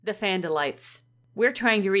The Fandalites. We're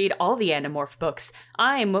trying to read all the Animorph books.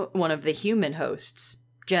 I'm one of the human hosts,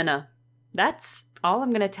 Jenna. That's all I'm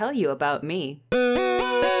going to tell you about me.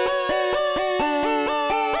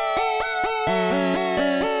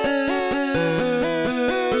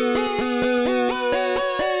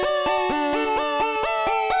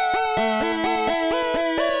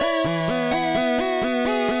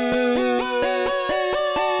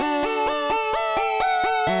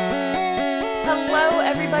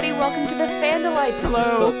 Welcome to the Fandalites.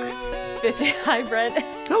 Hello. This is book 50. Hi, Brett.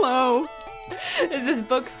 Hello. This is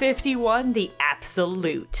book 51, The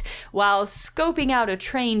Absolute. While scoping out a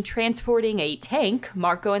train transporting a tank,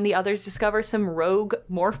 Marco and the others discover some rogue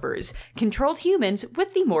morphers, controlled humans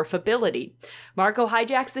with the morph ability. Marco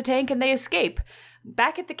hijacks the tank and they escape.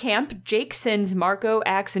 Back at the camp, Jake sends Marco,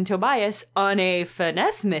 Axe, and Tobias on a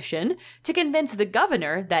finesse mission to convince the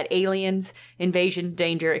governor that aliens, invasion,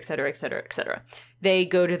 danger, etc., etc., etc. They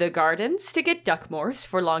go to the gardens to get duck morphs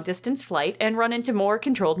for long-distance flight and run into more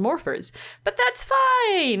controlled morphers. But that's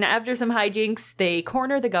fine! After some hijinks, they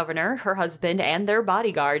corner the governor, her husband, and their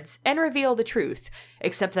bodyguards and reveal the truth,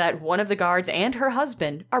 except that one of the guards and her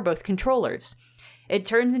husband are both controllers. It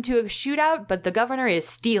turns into a shootout, but the governor is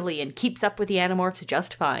steely and keeps up with the Animorphs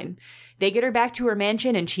just fine. They get her back to her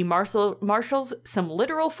mansion and she marshals some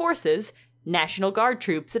literal forces, National Guard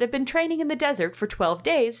troops that have been training in the desert for 12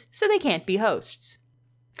 days, so they can't be hosts.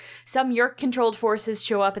 Some Yeerk-controlled forces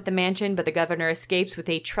show up at the mansion, but the governor escapes with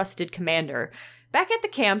a trusted commander. Back at the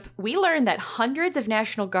camp, we learn that hundreds of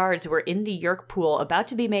National Guards were in the Yeerk pool about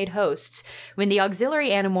to be made hosts when the auxiliary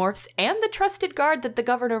Animorphs and the trusted guard that the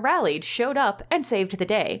governor rallied showed up and saved the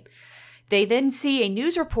day. They then see a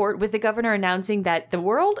news report with the governor announcing that the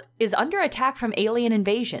world is under attack from alien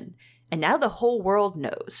invasion, and now the whole world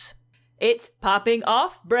knows. It's popping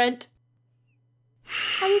off, Brent.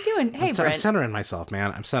 How you doing? Hey, Brent. I'm centering myself,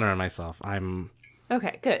 man. I'm centering myself.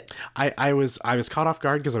 Okay, good. I was caught off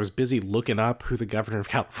guard because I was busy looking up who the governor of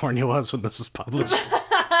California was when this was published.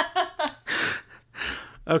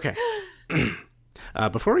 Okay.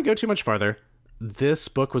 Before we go too much farther, this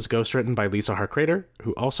book was ghostwritten by Lisa Harcrater,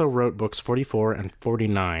 who also wrote books 44 and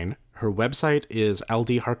 49. Her website is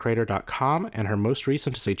ldharcrater.com, and her most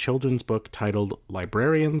recent is a children's book titled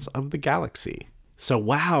Librarians of the Galaxy. So,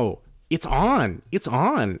 wow, it's on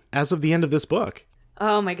as of the end of this book.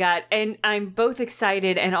 Oh my god, and I'm both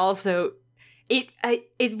excited and also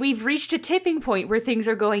we've reached a tipping point where things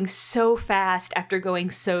are going so fast after going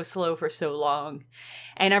so slow for so long.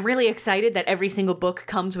 And I'm really excited that every single book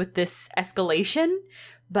comes with this escalation,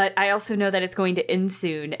 but I also know that it's going to end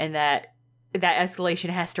soon and that escalation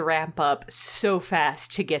has to ramp up so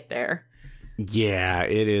fast to get there. Yeah,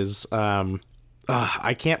 it is.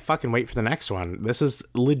 I can't fucking wait for the next one. This is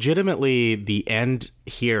legitimately the end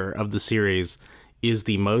here of the series. Is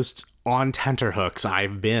the most on tenterhooks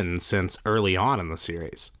I've been since early on in the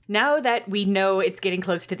series. Now that we know it's getting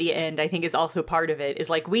close to the end, I think is also part of it, is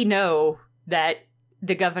like we know that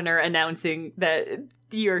the governor announcing that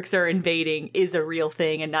the Yeerks are invading is a real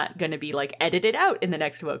thing and not going to be like edited out in the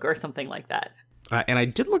next book or something like that. And I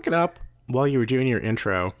did look it up while you were doing your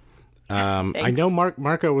intro. I know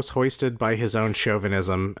Marco was hoisted by his own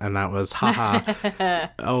chauvinism, and that was, haha,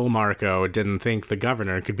 oh, Marco didn't think the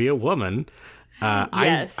governor could be a woman.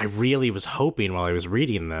 Yes. I really was hoping while I was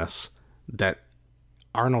reading this that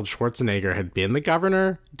Arnold Schwarzenegger had been the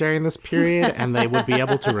governor during this period and they would be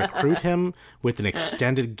able to recruit him with an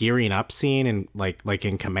extended gearing up scene in like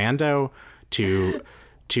in Commando to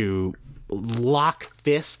lock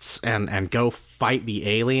fists and go fight the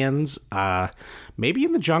aliens. Maybe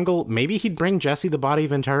in the jungle, maybe he'd bring Jesse the Body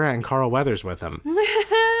Ventura and Carl Weathers with him.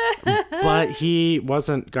 But he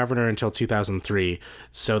wasn't governor until 2003,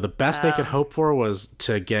 so the best they could hope for was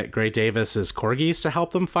to get Gray Davis's corgis to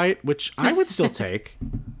help them fight, which I would still take.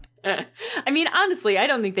 I mean, honestly, I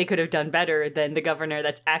don't think they could have done better than the governor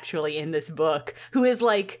that's actually in this book, who is,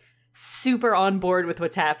 like, super on board with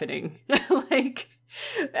what's happening. like,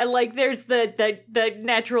 there's the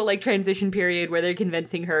natural, like, transition period where they're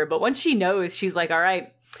convincing her, but once she knows, she's like, all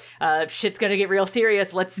right, shit's gonna get real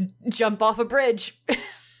serious, let's jump off a bridge.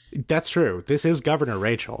 That's true. This is Governor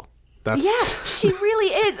Rachel. Yeah, she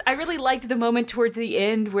really is. I really liked the moment towards the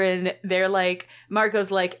end when they're like,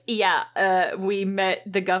 Marco's like, yeah, we met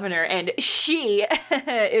the governor and she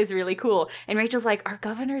is really cool. And Rachel's like, are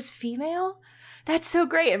governors female? That's so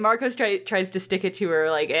great. And Marcos tries to stick it to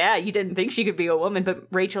her like, yeah, you didn't think she could be a woman. But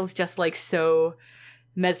Rachel's just like so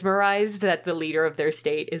mesmerized that the leader of their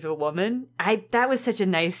state is a woman. That was such a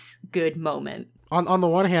nice, good moment. On the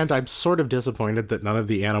one hand, I'm sort of disappointed that none of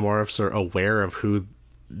the Animorphs are aware of who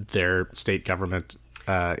their state government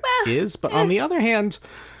is. But on the other hand,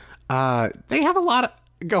 They have a lot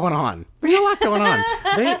going on.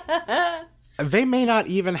 They may not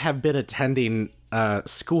even have been attending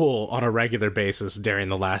school on a regular basis during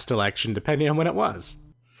the last election, depending on when it was.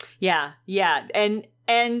 Yeah.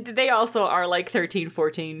 And they also are like 13,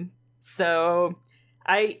 14. So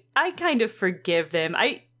I kind of forgive them.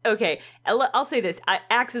 Okay, I'll say this.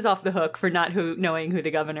 Axe is off the hook for not knowing who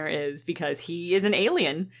the governor is because he is an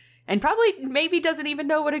alien and probably maybe doesn't even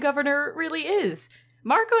know what a governor really is.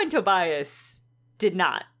 Marco and Tobias did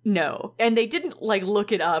not know, and they didn't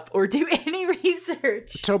look it up or do any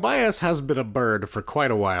research. Tobias has been a bird for quite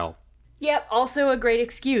a while. Yep, also a great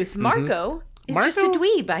excuse. Marco is just a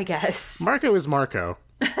dweeb, I guess. Marco is Marco.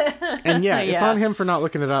 And yeah, it's on him for not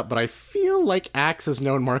looking it up, but I feel like Axe has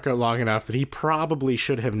known Marco long enough that he probably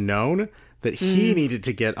should have known that he needed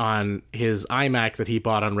to get on his iMac that he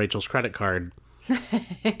bought on Rachel's credit card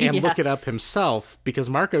and look it up himself, because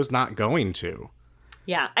Marco's not going to.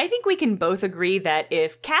 Yeah, I think we can both agree that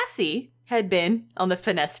if Cassie had been on the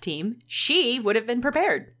finesse team, she would have been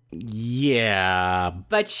prepared. Yeah.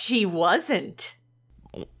 But she wasn't.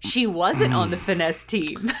 She wasn't on the finesse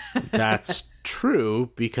team. That's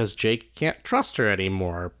true, because Jake can't trust her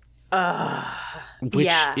anymore.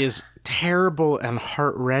 Which is terrible and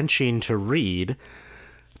heart-wrenching to read.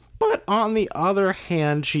 But on the other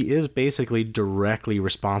hand, she is basically directly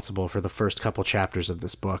responsible for the first couple chapters of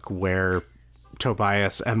this book, where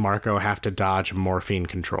Tobias and Marco have to dodge morphine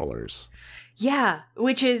controllers. Yeah,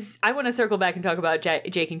 which is, I want to circle back and talk about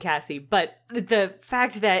Jake and Cassie, but the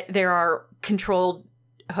fact that there are controlled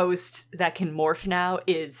hosts that can morph now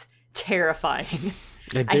is terrifying.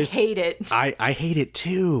 I hate it. I hate it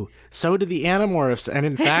too. So do the Animorphs. And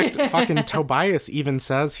in fact, fucking Tobias even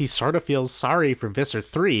says he sort of feels sorry for Visser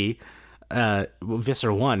 3,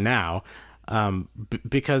 Visser 1 now,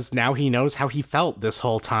 because now he knows how he felt this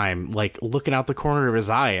whole time, like looking out the corner of his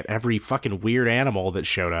eye at every fucking weird animal that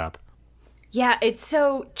showed up. Yeah, it's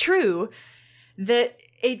so true that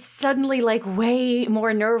it's suddenly like way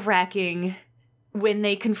more nerve-wracking when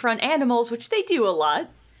they confront animals, which they do a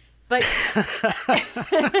lot. But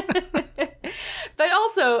but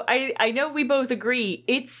also, I know we both agree,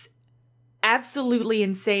 it's absolutely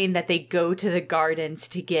insane that they go to the gardens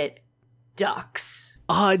to get ducks.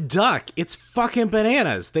 A duck. It's fucking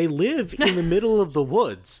bananas. They live in the middle of the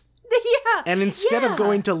woods. Yeah. And instead of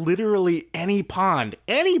going to literally any pond,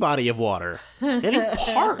 any body of water, any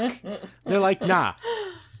park, they're like, nah,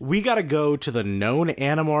 we gotta go to the known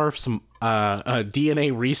Animorphs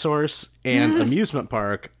DNA resource and amusement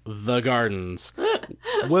park, the gardens.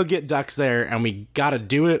 We'll get ducks there, and we gotta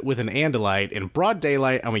do it with an Andalite in broad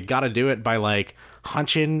daylight, and we gotta do it by, like,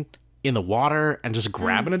 hunching in the water and just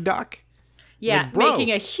grabbing a duck. Yeah, like,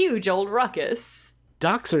 making a huge old ruckus.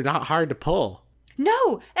 Ducks are not hard to pull.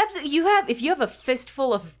 No, absolutely. If you have a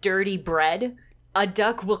fistful of dirty bread, a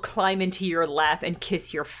duck will climb into your lap and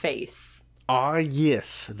kiss your face. Ah,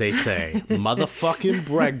 yes, they say. Motherfucking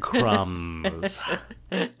breadcrumbs.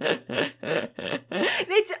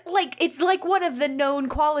 It's like one of the known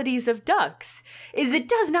qualities of ducks, is it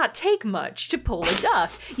does not take much to pull a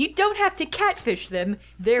duck. You don't have to catfish them.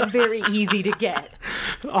 They're very easy to get.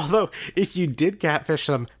 Although, if you did catfish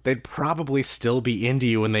them, they'd probably still be into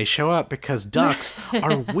you when they show up, because ducks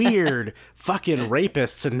are weird fucking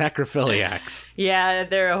rapists and necrophiliacs. Yeah,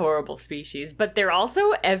 they're a horrible species, but they're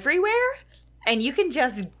also everywhere, and you can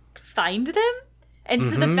just find them. And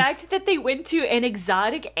so the fact that they went to an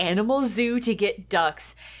exotic animal zoo to get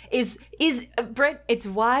ducks is Brent, it's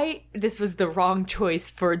why this was the wrong choice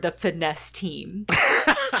for the finesse team.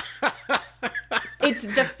 It's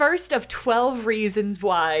the first of 12 reasons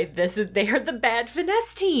why they are the bad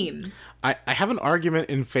finesse team. I have an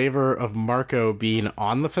argument in favor of Marco being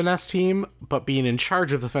on the finesse team, but being in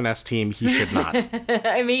charge of the finesse team, he should not.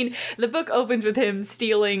 I mean, the book opens with him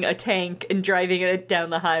stealing a tank and driving it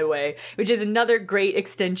down the highway, which is another great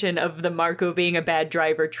extension of the Marco being a bad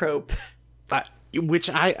driver trope. Which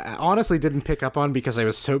I honestly didn't pick up on because I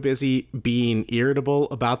was so busy being irritable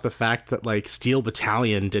about the fact that, like, Steel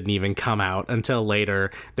Battalion didn't even come out until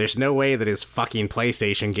later. There's no way that his fucking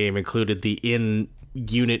PlayStation game included the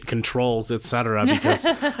in-unit controls, etc., because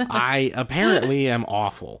I apparently am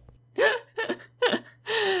awful.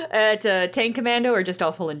 At Tank Commando, or just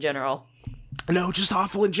awful in general? No, just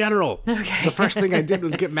awful in general. Okay. The first thing I did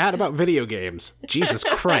was get mad about video games. Jesus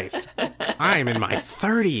Christ. I'm in my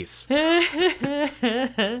 30s.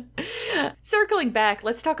 Circling back,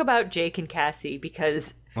 let's talk about Jake and Cassie,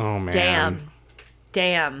 because oh man,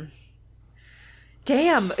 damn.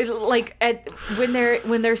 Damn, like when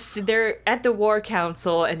they're at the war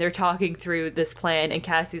council and they're talking through this plan, and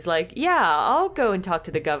Cassie's like, "Yeah, I'll go and talk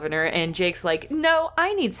to the governor," and Jake's like, "No,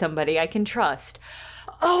 I need somebody I can trust."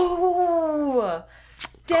 Oh,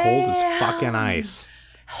 damn. Cold as fucking ice.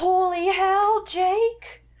 Holy hell,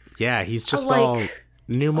 Jake. Yeah, he's just Like- all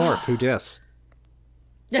new morph. Who dis?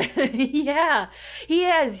 Yeah, he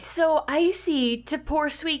is so icy to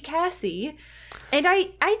poor sweet Cassie. And I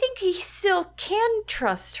think he still can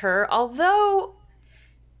trust her, although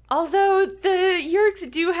the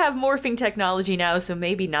Yeerks do have morphing technology now, so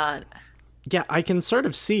maybe not. Yeah, I can sort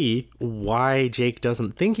of see why Jake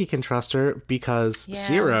doesn't think he can trust her, because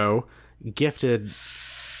Zero gifted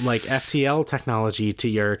like FTL technology to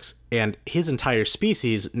Yeerks, and his entire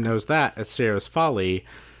species knows that as Zero's folly.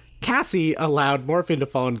 Cassie allowed morphine to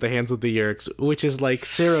fall into the hands of the Yeerks, which is like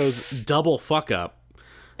Zero's double fuck up.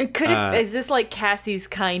 Is this like Cassie's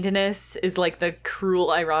kindness is like the cruel,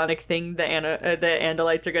 ironic thing the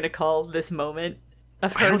Andalites are going to call this moment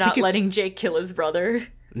of her not letting Jake kill his brother?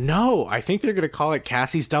 No, I think they're going to call it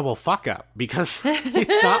Cassie's double fuck up, because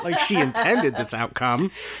it's not like she intended this outcome.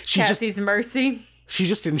 Cassie's mercy. She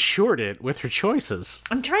just ensured it with her choices.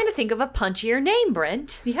 I'm trying to think of a punchier name,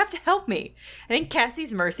 Brent. You have to help me. I think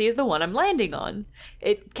Cassie's Mercy is the one I'm landing on.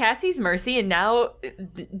 Cassie's Mercy, and now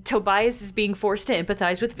Tobias is being forced to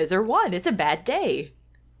empathize with Visser 1. It's a bad day.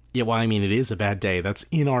 Yeah, well, I mean, it is a bad day. That's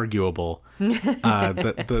inarguable.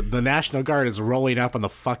 The National Guard is rolling up on the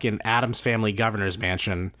fucking Addams Family Governor's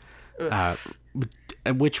Mansion. What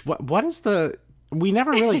is the... We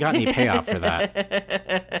never really got any payoff for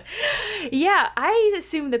that. Yeah, I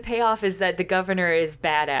assume the payoff is that the governor is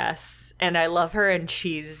badass, and I love her, and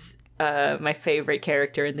she's my favorite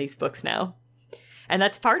character in these books now. And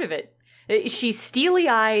that's part of it. She's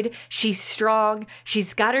steely-eyed, she's strong,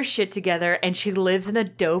 she's got her shit together, and she lives in a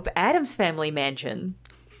dope Addams Family mansion.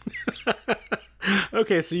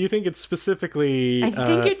 Okay, so you think it's specifically... I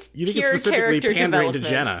think it's pure character pandering development. to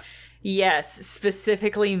Jenna. Yes,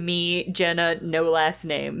 specifically me, Jenna, no last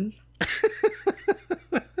name.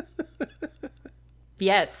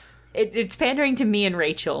 Yes, it's pandering to me and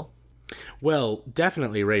Rachel. Well,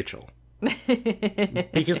 definitely Rachel.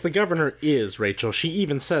 Because the governor is Rachel. She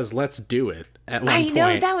even says, "Let's do it," at one point. I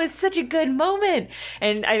know, that was such a good moment.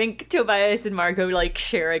 And I think Tobias and Marco like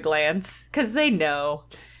share a glance, because they know.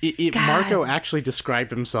 Marco actually described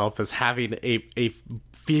himself as having a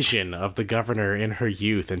vision of the governor in her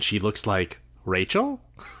youth, and she looks like Rachel?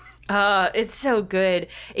 It's so good.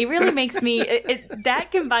 It really makes me...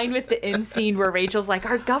 that combined with the end scene where Rachel's like,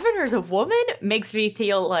 our governor's a woman, makes me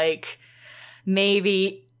feel like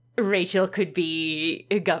maybe Rachel could be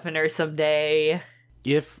a governor someday.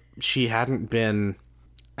 If she hadn't been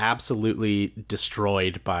absolutely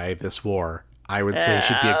destroyed by this war, I would say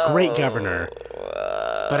she'd be a great governor.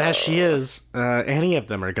 But as she is, any of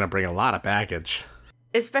them are going to bring a lot of baggage.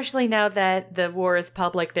 Especially now that the war is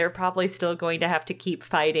public, they're probably still going to have to keep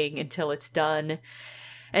fighting until it's done.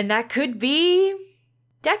 And that could be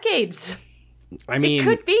decades. I mean, it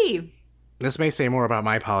could be. This may say more about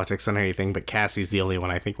my politics than anything, but Cassie's the only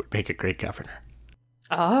one I think would make a great governor.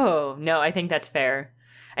 Oh, no, I think that's fair.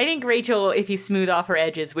 I think Rachel, if you smooth off her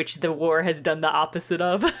edges, which the war has done the opposite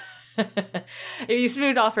of, if you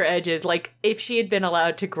smooth off her edges, like if she had been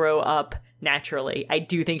allowed to grow up naturally, I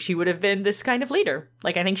do think she would have been this kind of leader.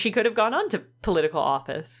 Like, I think she could have gone on to political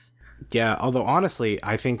office. Yeah, although honestly,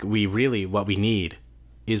 I think what we need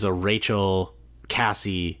is a Rachel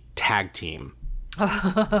Cassie tag team.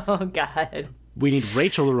 Oh, God. We need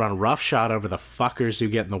Rachel to run roughshod over the fuckers who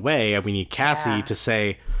get in the way, and we need Cassie to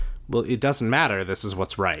say, well, it doesn't matter, this is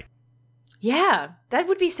what's right. Yeah, that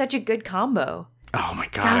would be such a good combo. Oh my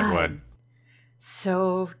God, it would.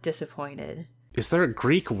 So disappointed. Is there a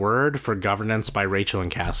Greek word for governance by Rachel and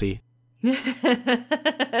Cassie? I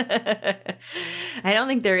don't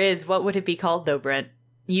think there is. What would it be called, though, Brent?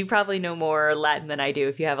 You probably know more Latin than I do.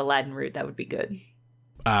 If you have a Latin root, that would be good.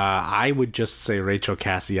 I would just say Rachel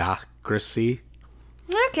Cassiocracy.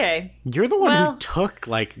 Okay. You're the one who took,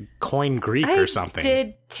 like, Koine Greek or something. I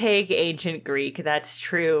did take ancient Greek, that's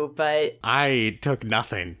true, but... I took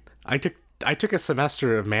nothing. I took a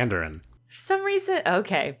semester of Mandarin. For some reason...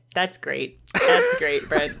 Okay, that's great. That's great,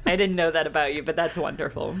 Brent. I didn't know that about you, but that's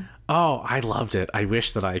wonderful. Oh, I loved it. I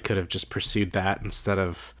wish that I could have just pursued that instead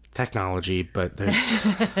of technology, but there's...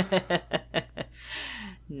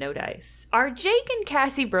 No dice. Are Jake and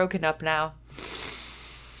Cassie broken up now?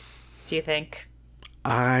 Do you think?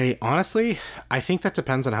 I think that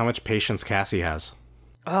depends on how much patience Cassie has.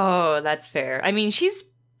 Oh, that's fair. I mean, she's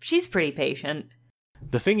pretty patient.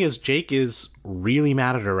 The thing is, Jake is really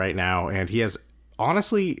mad at her right now, and he has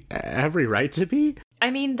honestly every right to be. I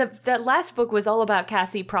mean, that last book was all about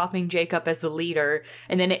Cassie propping Jake up as the leader,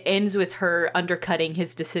 and then it ends with her undercutting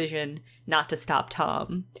his decision not to stop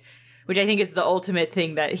Tom, which I think is the ultimate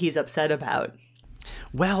thing that he's upset about.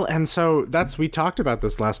 Well, and so we talked about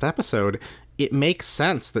this last episode. It makes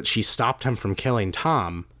sense that she stopped him from killing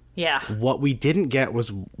Tom. Yeah. What we didn't get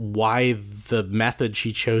was why the method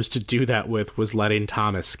she chose to do that with was letting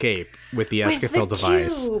Tom escape with the Escafil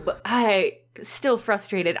device. Cube. I still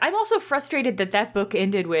frustrated. I'm also frustrated that book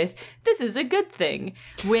ended with, this is a good thing,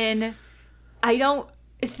 when I don't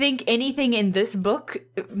think anything in this book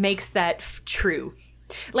makes that true.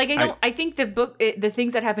 Like, I think the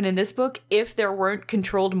things that happen in this book, if there weren't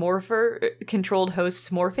controlled hosts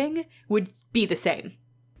morphing, would be the same.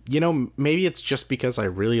 You know, maybe it's just because I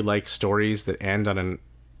really like stories that end on an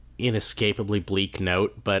inescapably bleak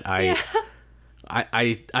note, but I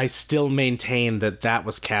still maintain that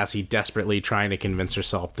was Cassie desperately trying to convince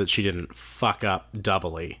herself that she didn't fuck up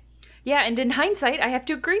doubly. Yeah, and in hindsight, I have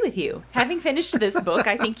to agree with you. Having finished this book,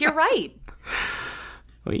 I think you're right.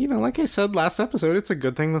 Well, you know, like I said last episode, it's a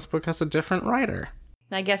good thing this book has a different writer.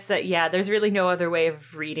 I guess that, yeah, there's really no other way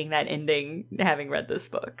of reading that ending having read this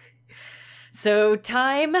book. So,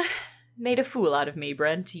 time made a fool out of me,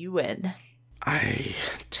 Brent. You win. I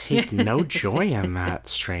take no joy in that,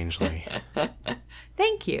 strangely.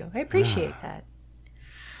 Thank you. I appreciate that.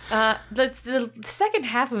 The second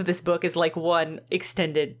half of this book is like one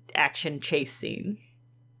extended action chase scene.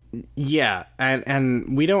 Yeah,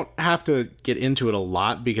 and we don't have to get into it a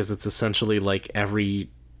lot because it's essentially like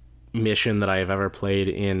every mission that I have ever played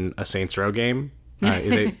in a Saints Row game.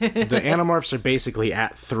 The Animorphs are basically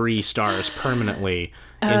at 3 stars permanently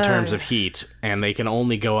in terms of heat, and they can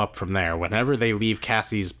only go up from there. Whenever they leave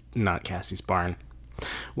not Cassie's barn,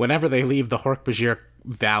 whenever they leave the Hork-Bajir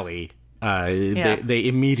Valley, they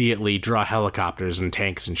immediately draw helicopters and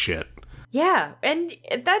tanks and shit. Yeah, and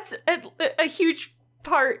that's a huge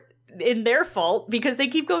part in their fault because they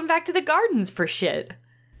keep going back to the gardens for shit.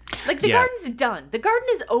 Like, the garden's done. The garden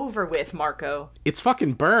is over with, Marco. It's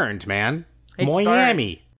fucking burned, man. It's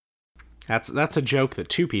Miami. Burned. That's a joke that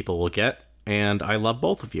 2 people will get, and I love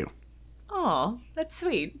both of you. Aw, that's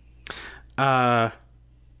sweet. Let's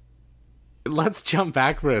jump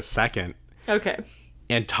back for a second. Okay.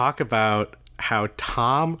 And talk about how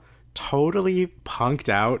Tom totally punked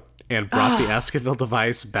out and brought the Escafil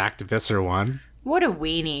device back to Visser 1. What a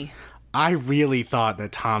weenie. I really thought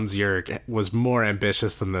that Tom's Yeerk was more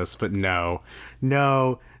ambitious than this, but no.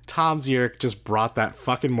 Tom's Yeerk just brought that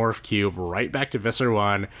fucking morph cube right back to Visser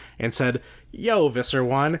 1 and said, yo, Visser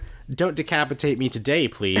 1, don't decapitate me today,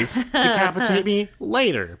 please. Decapitate me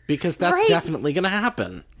later, because that's definitely going to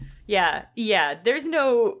happen. Yeah, there's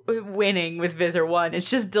no winning with Visser 1. It's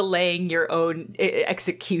just delaying your own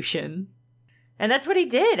execution. And that's what he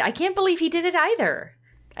did. I can't believe he did it either.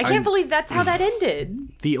 I can't believe that's how that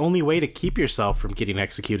ended. The only way to keep yourself from getting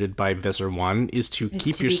executed by Visser 1 is to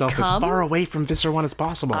keep yourself as far away from Visser 1 as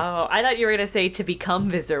possible. Oh, I thought you were going to say to become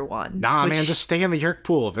Visser 1. Nah, man, just stay in the Yeerk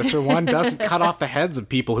pool. Visser 1 doesn't cut off the heads of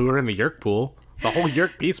people who are in the Yeerk pool. The whole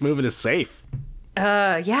Yeerk peace movement is safe.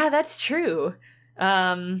 Yeah, that's true.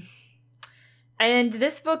 And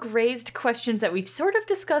this book raised questions that we've sort of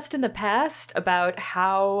discussed in the past about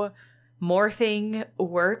how morphing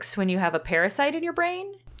works when you have a parasite in your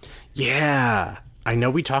brain. Yeah, I know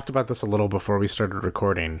we talked about this a little before we started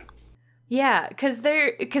recording. Yeah, because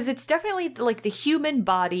it's definitely like the human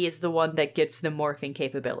body is the one that gets the morphing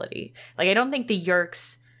capability. Like, I don't think the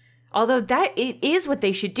Yeerks, although that it is what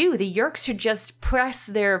they should do. The Yeerks should just press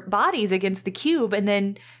their bodies against the cube and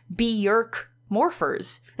then be Yeerk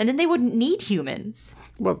morphers, and then they wouldn't need humans.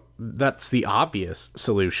 Well, that's the obvious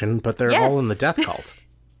solution, but they're all in the death cult.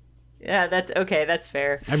 Yeah, that's okay. That's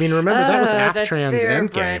fair. I mean, remember that was Aftran's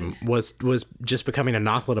endgame was just becoming a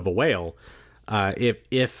knocklet of a whale.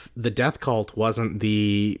 If the death cult wasn't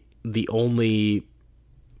the only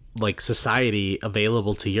like society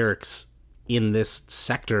available to Yeerks in this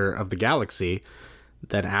sector of the galaxy,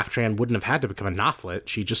 then Aftran wouldn't have had to become a knocklet.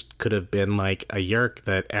 She just could have been like a Yeerk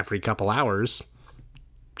that every couple hours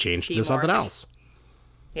changed into something else.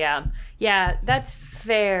 Yeah, that's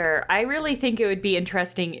fair. I really think it would be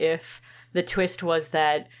interesting if the twist was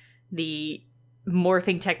that the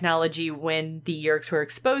morphing technology, when the Yeerks were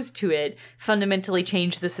exposed to it, fundamentally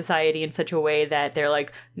changed the society in such a way that they're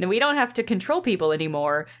like, no, we don't have to control people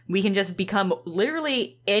anymore. We can just become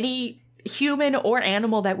literally any human or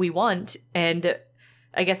animal that we want and,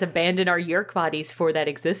 I guess, abandon our Yeerk bodies for that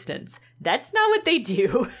existence. That's not what they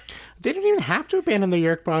do. They don't even have to abandon their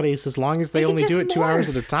Yeerk bodies as long as they only do it 2 hours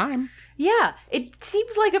at a time. Yeah, it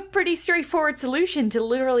seems like a pretty straightforward solution to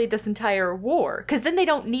literally this entire war, because then they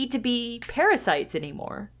don't need to be parasites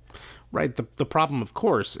anymore. Right. The problem, of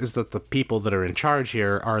course, is that the people that are in charge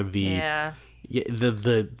here are the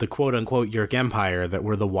quote unquote Yeerk Empire that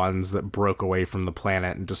were the ones that broke away from the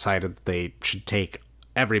planet and decided that they should take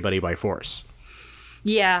everybody by force.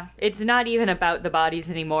 Yeah, it's not even about the bodies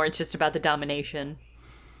anymore. It's just about the domination.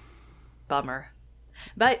 Bummer.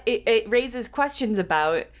 But it raises questions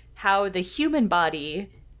about how the human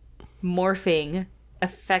body morphing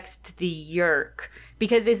affects the Yeerk.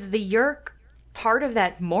 Because is the Yeerk part of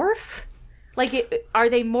that morph? Like, are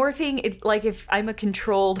they morphing? Like, if I'm a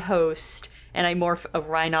controlled host and I morph a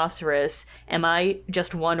rhinoceros, am I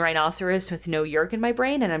just one rhinoceros with no Yeerk in my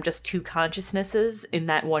brain and I'm just two consciousnesses in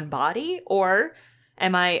that one body? Or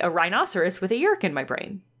am I a rhinoceros with a Yeerk in my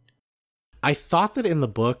brain? I thought that in the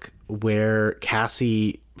book where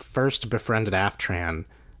Cassie first befriended Aftran,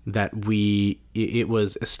 that it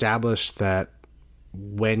was established that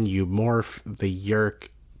when you morph, the Yeerk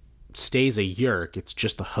stays a Yeerk. It's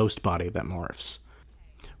just the host body that morphs,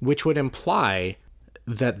 which would imply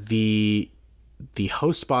that the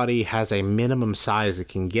host body has a minimum size it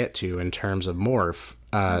can get to in terms of morph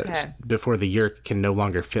before the Yeerk can no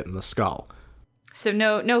longer fit in the skull. So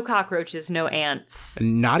no cockroaches, no ants.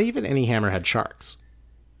 Not even any hammerhead sharks.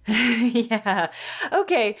 Yeah.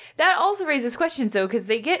 Okay. That also raises questions though, because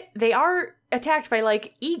they are attacked by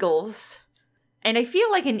like eagles. And I feel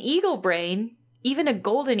like an eagle brain, even a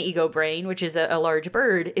golden eagle brain, which is a large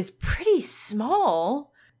bird, is pretty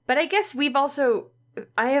small. But I guess we've also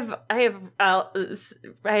I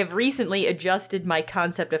have recently adjusted my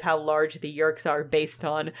concept of how large the Yeerks are based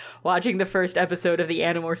on watching the first episode of the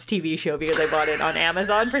Animorphs TV show, because I bought it on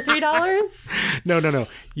Amazon for $3. No.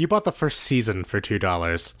 You bought the first season for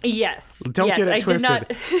 $2. Yes. Don't get it twisted.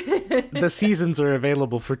 Did not... The seasons are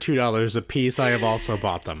available for $2 a piece. I have also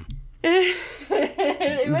bought them.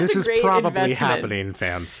 This is probably happening,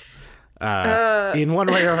 fans. In one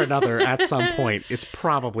way or another, at some point, it's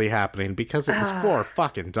probably happening because it was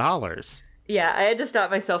 $4 Yeah, I had to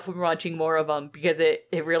stop myself from watching more of them because it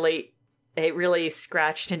really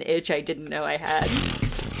scratched an itch I didn't know I had.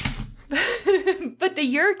 But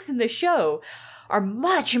the Yeerks in the show are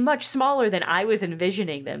much, much smaller than I was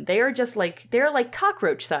envisioning them. They're like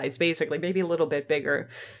cockroach size, basically, maybe a little bit bigger.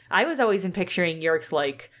 I was always picturing Yeerks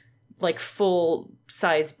like full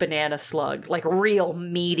size banana slug, like real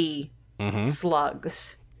meaty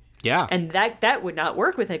slugs. Yeah. And that would not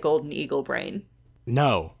work with a golden eagle brain.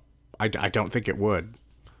 No, I don't think it would.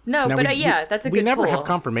 No, now, but that's a good We never pool. have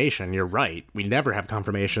confirmation, you're right. We never have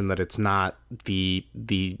confirmation that it's not the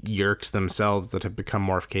Yeerks themselves that have become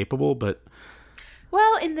morph capable, but...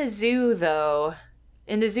 Well, in the zoo, though,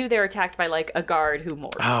 they're attacked by, like, a guard who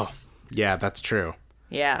morphs. Oh, yeah, that's true.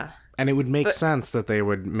 Yeah. And it would make sense that they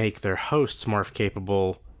would make their hosts morph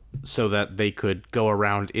capable so that they could go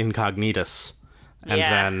around incognitus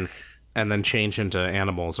and then change into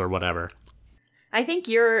animals or whatever. I think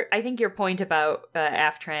your point about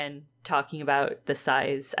Aftran talking about the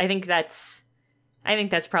size, I think that's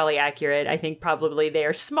probably accurate. I think probably they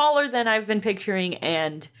are smaller than I've been picturing,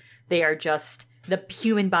 and they are just the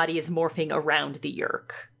human body is morphing around the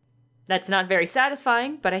Yeerk. That's not very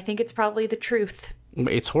satisfying, but I think it's probably the truth.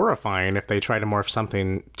 It's horrifying if they try to morph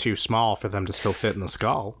something too small for them to still fit in the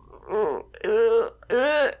skull.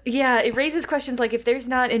 Yeah, it raises questions like if there's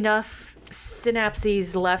not enough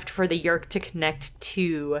synapses left for the Yeerk to connect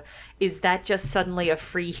to, is that just suddenly a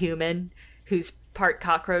free human who's part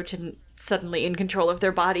cockroach and suddenly in control of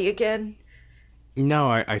their body again? No,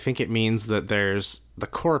 I think it means that there's the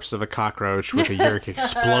corpse of a cockroach with a Yeerk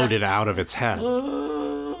exploded out of its head.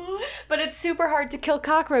 But it's super hard to kill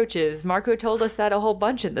cockroaches. Marco told us that a whole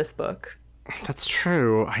bunch in this book. That's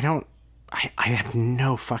true. I have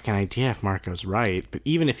no fucking idea if Marco's right, but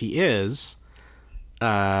even if he is,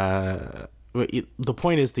 the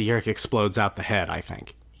point is the Yeerk explodes out the head, I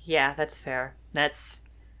think. Yeah, that's fair. That's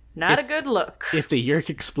not a good look. If the Yeerk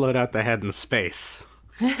explode out the head in space.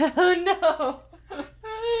 Oh, no.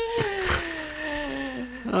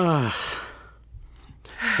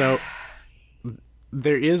 So...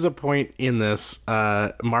 there is a point in this,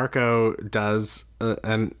 Marco does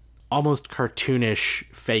an almost cartoonish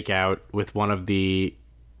fake out with one of the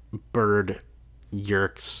bird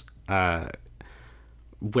Yeerks,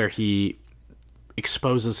 where he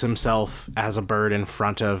exposes himself as a bird in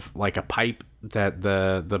front of like a pipe that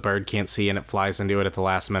the bird can't see, and it flies into it at the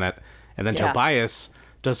last minute. And then Tobias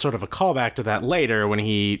does sort of a callback to that later when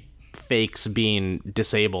he fakes being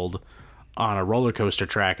disabled on a roller coaster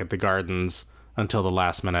track at the gardens until the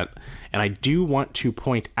last minute. And I do want to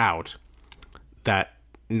point out that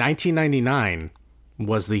 1999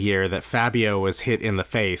 was the year that Fabio was hit in the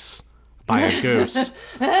face by a goose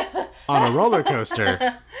on a roller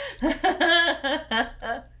coaster.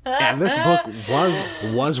 And this book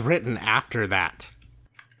was written after that.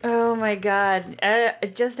 Oh my god.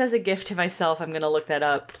 Just as a gift to myself, I'm going to look that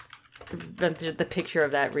up. The picture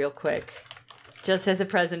of that real quick. Just as a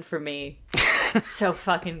present for me. So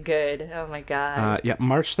fucking good. Oh my god.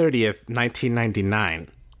 March 30th, 1999.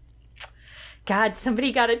 God,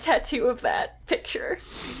 somebody got a tattoo of that picture.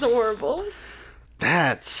 It's horrible.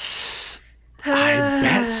 That's... I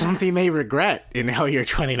bet something they regret in Hell Year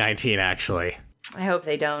 2019, actually. I hope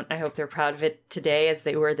they don't. I hope they're proud of it today as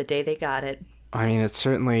they were the day they got it. I mean, it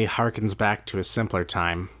certainly harkens back to a simpler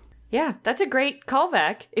time. Yeah, that's a great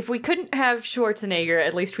callback. If we couldn't have Schwarzenegger,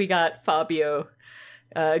 at least we got Fabio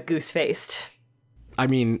goose-faced. I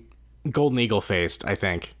mean, golden eagle-faced, I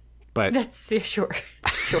think. But that's sure.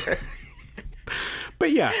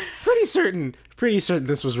 But yeah, pretty certain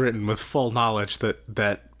this was written with full knowledge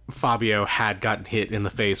that Fabio had gotten hit in the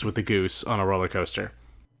face with a goose on a roller coaster.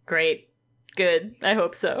 Great. Good. I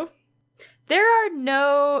hope so. There are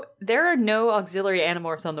no auxiliary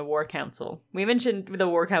Animorphs on the War Council. We mentioned the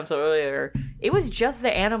War Council earlier. It was just the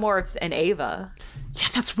Animorphs and Ava. Yeah,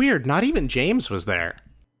 that's weird. Not even James was there.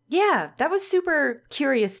 Yeah, that was super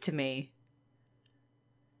curious to me.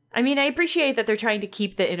 I mean, I appreciate that they're trying to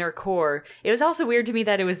keep the inner core. It was also weird to me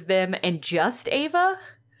that it was them and just Ava.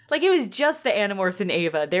 Like, it was just the Animorphs and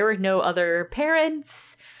Ava. There were no other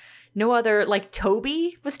parents, no other, like,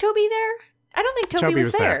 Toby. Was Toby there? I don't think Toby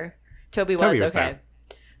was there. Toby was okay.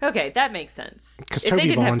 There. Okay, that makes sense. Because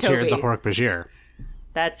Toby volunteered the Hork-Bajir.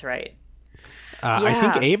 That's right. I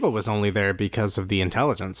think Ava was only there because of the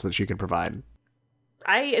intelligence that she could provide.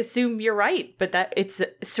 I assume you're right, but that it's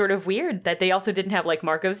sort of weird that they also didn't have, like,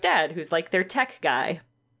 Marco's dad, who's, like, their tech guy.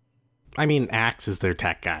 I mean, Axe is their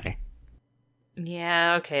tech guy.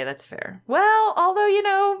 Yeah, okay, that's fair. Well,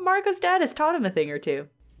 although, Marco's dad has taught him a thing or two.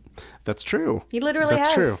 That's true. He literally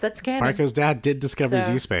has. True. That's canon. Marco's dad did discover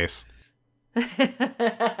Z-Space.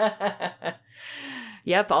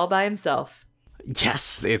 Yep, all by himself.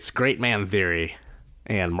 Yes, it's great man theory.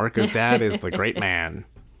 And Marco's dad is the great man.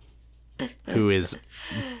 Who is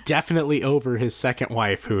definitely over his second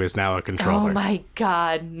wife, who is now a controller. Oh my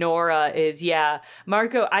god, Nora is, yeah.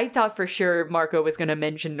 Marco, I thought for sure Marco was going to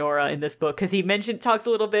mention Nora in this book, because he talks a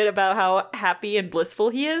little bit about how happy and blissful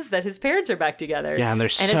he is that his parents are back together. Yeah, and they're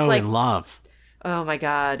so in love. Oh my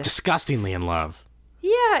god. Disgustingly in love.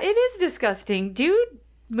 Yeah, it is disgusting. Dude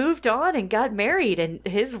moved on and got married, and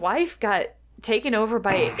his wife got taken over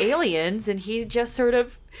by aliens, and he just sort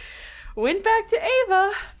of went back to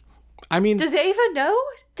Ava. I mean... Does Ava know?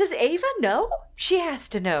 Does Ava know? She has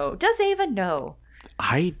to know. Does Ava know?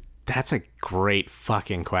 That's a great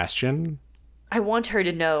fucking question. I want her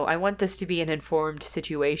to know. I want this to be an informed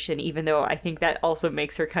situation, even though I think that also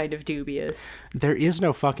makes her kind of dubious. There is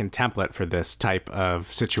no fucking template for this type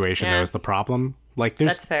of situation, though, is the problem. Like,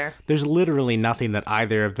 that's fair. There's literally nothing that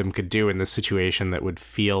either of them could do in this situation that would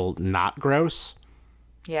feel not gross.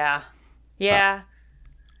 Yeah. Yeah.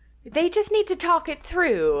 They just need to talk it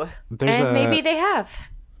through. Maybe they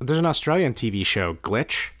have. There's an Australian TV show,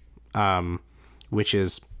 Glitch, which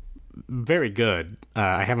is very good.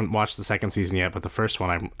 I haven't watched the second season yet, but the first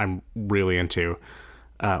one I'm really into,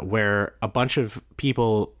 where a bunch of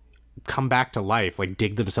people come back to life, like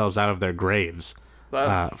dig themselves out of their graves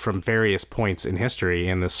from various points in history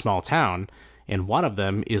in this small town. And one of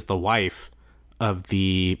them is the wife of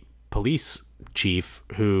the police chief,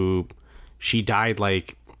 who she died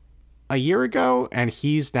like a year ago, and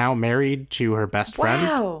he's now married to her best friend.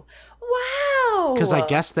 Wow. Because I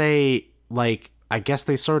guess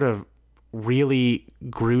they sort of really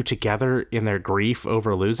grew together in their grief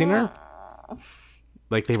over losing her.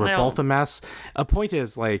 Like, they were both a mess. A point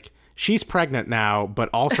is, like, she's pregnant now, but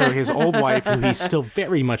also his old wife, who he's still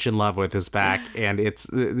very much in love with, is back, and it's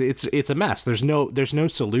a mess. There's no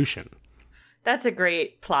solution. That's a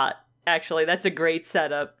great plot, actually. That's a great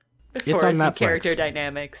setup. It's on Netflix. Character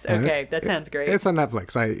dynamics. Okay, that sounds great. It's on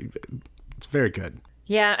Netflix. It's very good.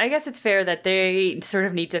 Yeah, I guess it's fair that they sort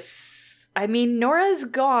of need to... I mean, Nora's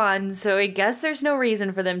gone, so I guess there's no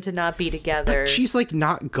reason for them to not be together. But she's, like,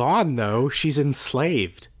 not gone, though. She's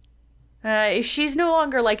enslaved. She's no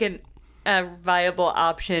longer, like, a viable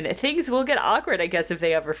option. Things will get awkward, I guess, if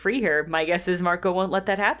they ever free her. My guess is Marco won't let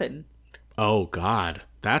that happen. Oh, God.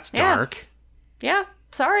 That's dark. Yeah,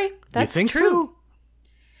 sorry. That's true. So?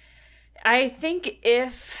 I think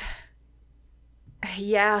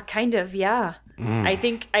yeah, kind of, yeah. I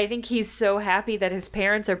think he's so happy that his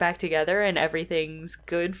parents are back together and everything's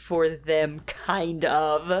good for them, kind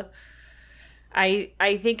of. I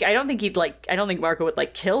don't think Marco would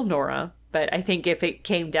like kill Nora, but I think if it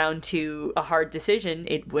came down to a hard decision,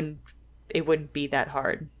 it wouldn't be that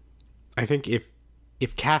hard. I think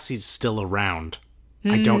if Cassie's still around,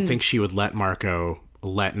 I don't think she would let Marco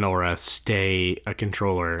let Nora stay a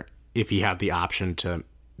controller if he had the option to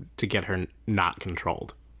get her not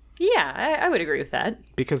controlled. Yeah, I would agree with that.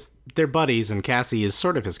 Because they're buddies and Cassie is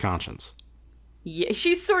sort of his conscience. Yeah,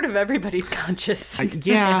 she's sort of everybody's conscience.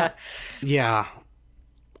 Yeah.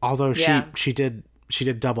 Although Yeah. she did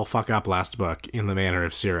double fuck up last book in the manner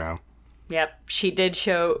of Ciro. Yep, she did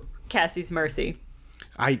show Cassie's mercy.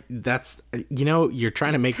 You're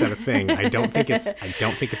trying to make that a thing. I don't think it's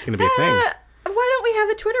going to be a thing. Why don't we have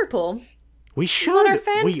a Twitter poll? We should. Let our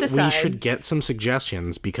fans decide. We should get some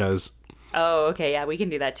suggestions because. Oh, okay, yeah, we can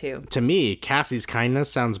do that too. To me, Cassie's kindness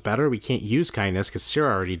sounds better. We can't use kindness because Ciro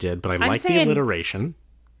already did, but I like the alliteration.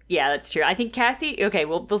 Yeah, that's true. I think Cassie... Okay,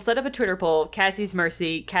 we'll set up a Twitter poll. Cassie's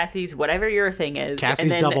mercy, Cassie's whatever your thing is.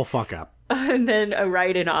 Cassie's double fuck up. And then a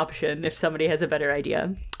write-in option if somebody has a better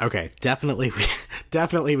idea. Okay, definitely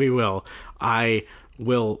we will. I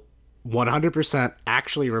will 100%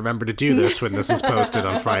 actually remember to do this when this is posted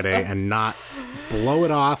on Friday and not blow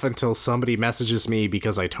it off until somebody messages me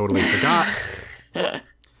because I totally forgot.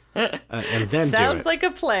 And then do it. Sounds like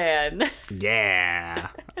a plan. Yeah,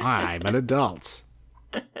 I'm an adult.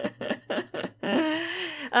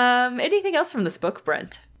 Anything else from this book,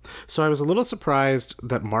 Brent? So I was a little surprised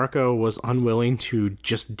that Marco was unwilling to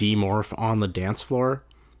just demorph on the dance floor,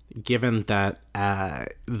 given that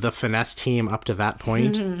the finesse team up to that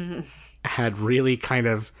point had really kind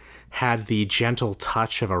of had the gentle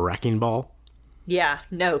touch of a wrecking ball. Yeah,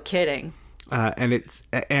 no kidding.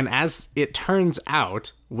 And as it turns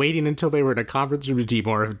out, waiting until they were in a conference room to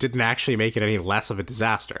demorph didn't actually make it any less of a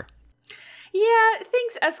disaster. Yeah,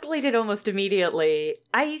 things escalated almost immediately.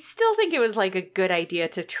 I still think it was like a good idea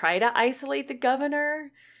to try to isolate the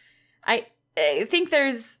governor. I think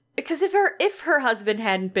because if her husband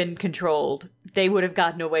hadn't been controlled, they would have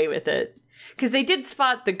gotten away with it. Because they did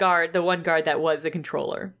spot the one guard that was a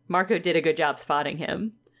controller. Marco did a good job spotting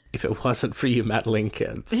him. If it wasn't for you meddling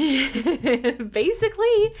kids.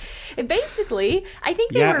 Basically, I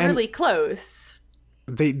think they were really close.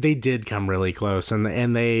 They did come really close,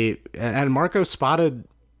 and Marco spotted,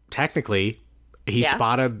 technically, he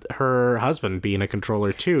spotted her husband being a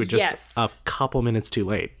controller too, just a couple minutes too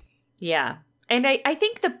late. Yeah. And I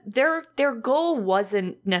think their goal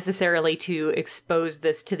wasn't necessarily to expose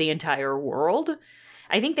this to the entire world.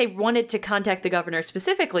 I think they wanted to contact the governor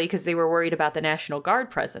specifically because they were worried about the National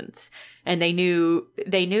Guard presence. And they knew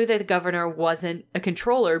that the governor wasn't a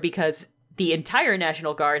controller because the entire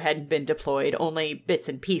National Guard hadn't been deployed, only bits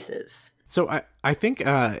and pieces. So I think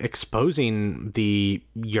exposing the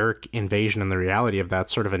Yeerk invasion and the reality of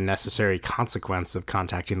that's sort of a necessary consequence of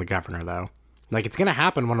contacting the governor, though. Like, it's going to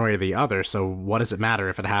happen one way or the other, so what does it matter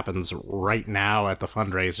if it happens right now at the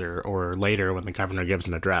fundraiser or later when the governor gives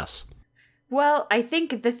an address? Well, I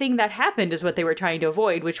think the thing that happened is what they were trying to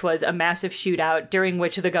avoid, which was a massive shootout during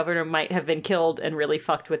which the governor might have been killed and really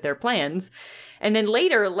fucked with their plans. And then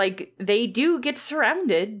later, like, they do get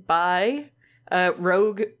surrounded by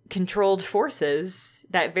rogue-controlled forces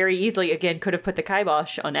that very easily, again, could have put the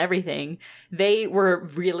kibosh on everything. They were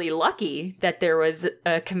really lucky that there was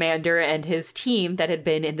a commander and his team that had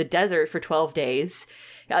been in the desert for 12 days.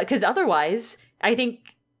 Because otherwise, I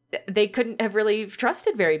think they couldn't have really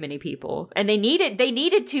trusted very many people. And they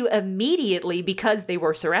needed to immediately because they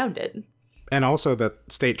were surrounded. And also that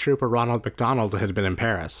State Trooper Ronald McDonald had been in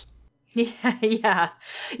Paris. Yeah.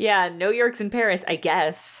 No Yeerks in Paris, I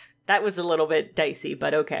guess. That was a little bit dicey,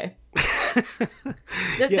 but okay.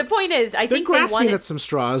 The point is, I think they wanted at some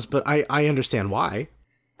straws, but I understand why.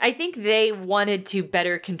 I think they wanted to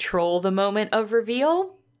better control the moment of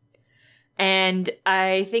reveal. And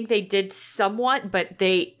I think they did somewhat, but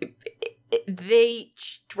they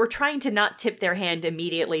were trying to not tip their hand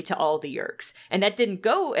immediately to all the Yeerks. And that didn't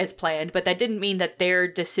go as planned, but that didn't mean that their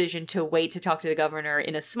decision to wait to talk to the governor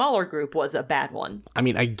in a smaller group was a bad one. I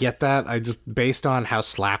mean, I get that. I just, based on how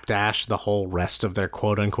slapdash the whole rest of their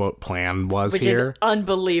quote-unquote plan was Which here. Is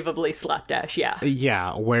unbelievably slapdash, yeah.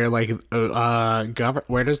 Yeah, where, like,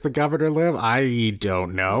 where does the governor live? I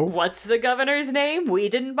don't know. What's the governor's name? We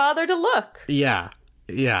didn't bother to look. Yeah.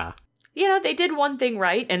 You know, they did one thing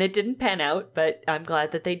right, and it didn't pan out, but I'm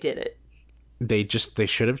glad that they did it. They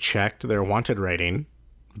should have checked their wanted rating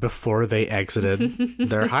before they exited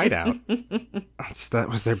their hideout. That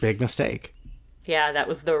was their big mistake. Yeah, that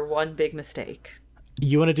was their one big mistake.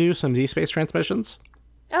 You want to do some Z-Space transmissions?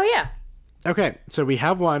 Oh, yeah. Okay, so we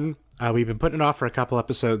have one. We've been putting it off for a couple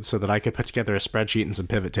episodes so that I could put together a spreadsheet and some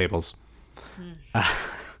pivot tables.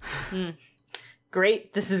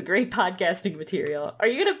 Great. This is great podcasting material. Are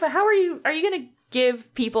you gonna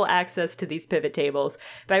give people access to these pivot tables?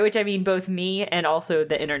 By which I mean both me and also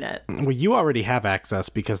the internet. Well, you already have access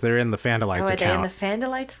because they're in the Fandalites account. Are they in the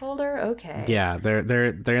Fandalites folder? Okay. Yeah, they're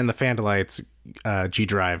in the Fandalites G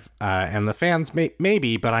Drive, and the fans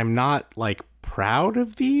maybe, but I'm not like proud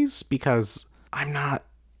of these because I'm not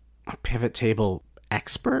a pivot table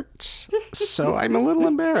expert, so I'm a little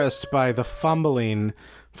embarrassed by the fumbling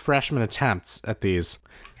freshman attempts at these.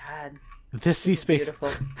 God, this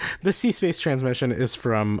C-Space transmission is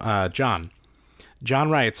from John. John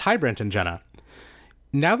writes, "Hi, Brent and Jenna.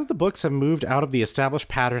 Now that the books have moved out of the established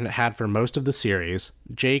pattern it had for most of the series,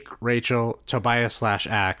 Jake, Rachel,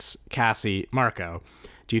 Tobias/Ax, Cassie, Marco,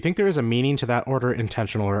 do you think there is a meaning to that order,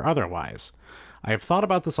 intentional or otherwise? I have thought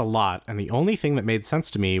about this a lot, and the only thing that made sense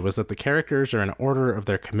to me was that the characters are in order of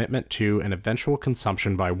their commitment to and eventual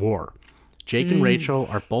consumption by war. Jake and Rachel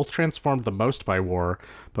are both transformed the most by war,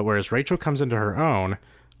 but whereas Rachel comes into her own,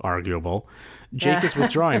 arguable, Jake is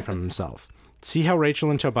withdrawing from himself. See how Rachel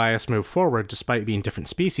and Tobias move forward despite being different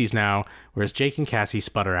species now, whereas Jake and Cassie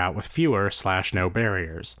sputter out with fewer/no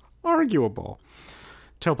barriers. Arguable.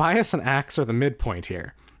 Tobias and Ax are the midpoint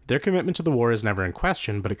here. Their commitment to the war is never in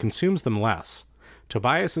question, but it consumes them less.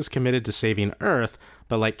 Tobias is committed to saving Earth,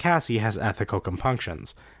 but like Cassie has ethical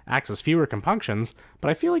compunctions. Ax has fewer compunctions, but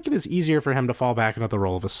I feel like it is easier for him to fall back into the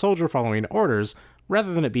role of a soldier following orders,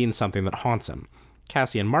 rather than it being something that haunts him.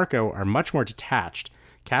 Cassie and Marco are much more detached.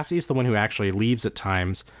 Cassie is the one who actually leaves at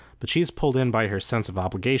times, but she's pulled in by her sense of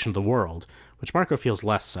obligation to the world, which Marco feels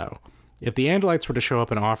less so. If the Andalites were to show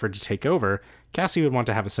up and offered to take over, Cassie would want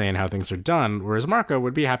to have a say in how things are done, whereas Marco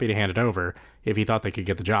would be happy to hand it over if he thought they could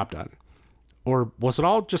get the job done. Or was it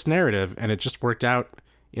all just narrative, and it just worked out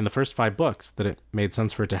in the first 5 books that it made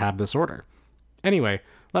sense for it to have this order? Anyway,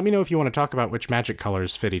 let me know if you want to talk about which magic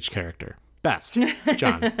colors fit each character. Best,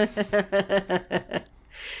 John."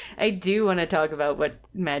 I do want to talk about what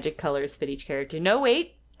magic colors fit each character. No,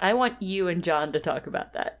 wait. I want you and John to talk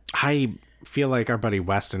about that. I feel like our buddy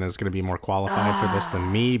Weston is going to be more qualified for this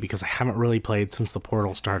than me because I haven't really played since the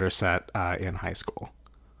Portal starter set in high school.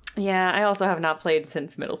 Yeah, I also have not played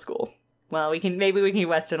since middle school. Well, maybe we can get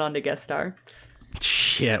Weston on to guest star.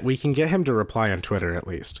 Shit, we can get him to reply on Twitter at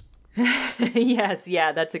least. Yes,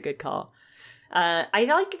 yeah, that's a good call. I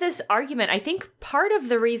like this argument. I think part of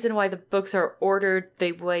the reason why the books are ordered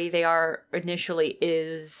the way they are initially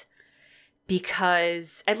is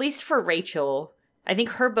because, at least for Rachel, I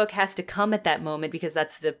think her book has to come at that moment because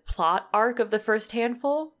that's the plot arc of the first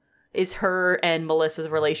handful, is her and Melissa's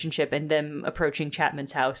relationship and them approaching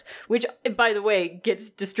Chapman's house, which, by the way, gets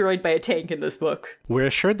destroyed by a tank in this book. We're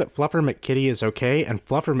assured that Fluffer McKitty is okay, and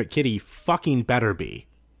Fluffer McKitty fucking better be.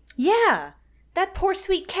 Yeah, that poor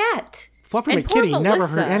sweet cat. Fluffer McKitty never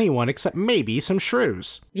hurt anyone except maybe some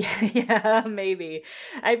shrews. Yeah, maybe.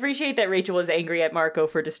 I appreciate that Rachel was angry at Marco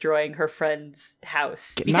for destroying her friend's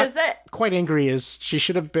house. Because Not quite angry as she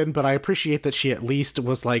should have been, but I appreciate that she at least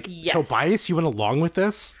was like, yes. Tobias, you went along with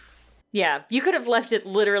this? Yeah, you could have left it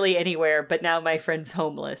literally anywhere, but now my friend's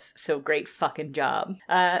homeless, so great fucking job.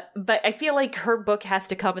 But I feel like her book has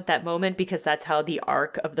to come at that moment because that's how the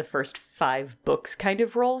arc of the first 5 books kind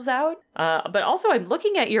of rolls out. But also, I'm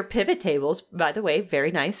looking at your pivot tables, by the way,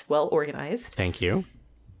 very nice, well organized. Thank you.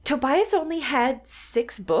 Tobias only had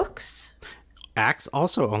 6 books? Ax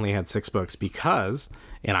also only had 6 books because,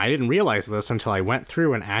 and I didn't realize this until I went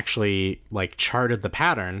through and actually, charted the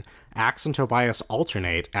pattern, Ax and Tobias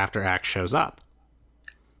alternate after Ax shows up.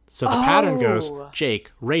 So the pattern goes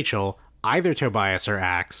Jake, Rachel, either Tobias or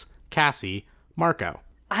Ax, Cassie, Marco.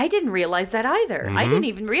 I didn't realize that either. Mm-hmm. I didn't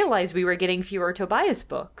even realize we were getting fewer Tobias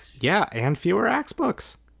books. Yeah, and fewer Ax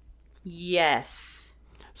books. Yes.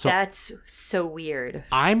 So that's so weird.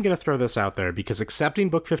 I'm going to throw this out there because accepting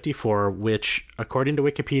book 54, which according to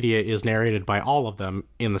Wikipedia is narrated by all of them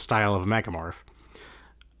in the style of a Megamorph,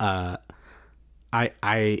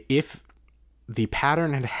 if the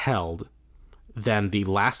pattern had held, then the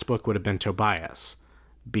last book would have been Tobias,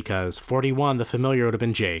 because 41, the familiar, would have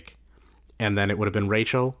been Jake, and then it would have been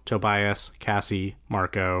Rachel, Tobias, Cassie,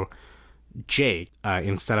 Marco, Jake,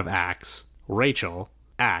 instead of Ax, Rachel,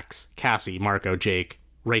 Ax, Cassie, Marco, Jake,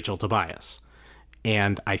 Rachel, Tobias.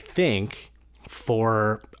 And I think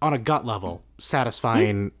for, on a gut level,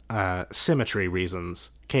 satisfying symmetry reasons,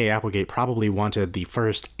 K. Applegate probably wanted the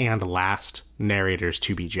first and last narrators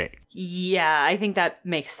to be Jake. Yeah, I think that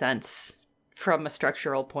makes sense from a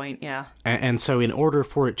structural point, yeah. And so in order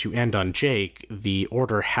for it to end on Jake, the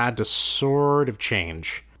order had to sort of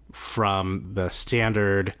change from the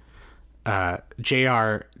standard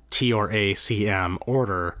JR, T or A, CM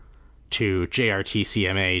order to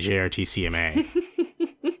JRTCMA, JRTCMA.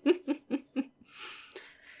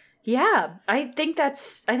 Yeah, I think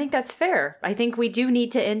that's fair. I think we do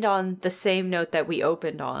need to end on the same note that we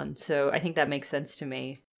opened on, so I think that makes sense to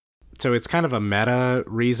me. So it's kind of a meta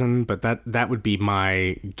reason, but that would be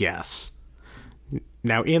my guess.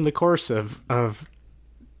 Now, in the course of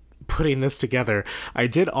putting this together, I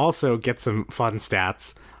did also get some fun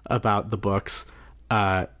stats about the books.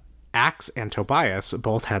 Axe and Tobias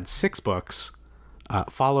both had 6 books,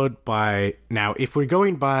 followed by, now, if we're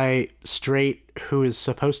going by straight who is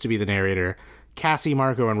supposed to be the narrator, Cassie,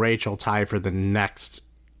 Marco, and Rachel tie for the next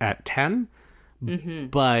at 10. Mm-hmm.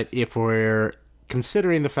 But if we're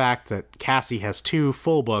considering the fact that Cassie has 2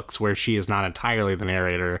 full books where she is not entirely the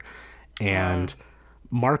narrator, and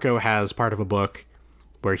Marco has part of a book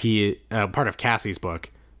where part of Cassie's book,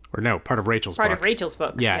 or no, part of Rachel's book. Part of Rachel's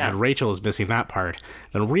book. Yeah, and Rachel is missing that part.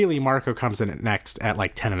 Then really Marco comes in at next at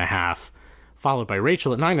like 10.5, followed by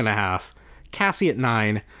Rachel at 9.5, Cassie at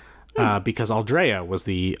 9, because Aldrea was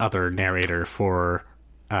the other narrator for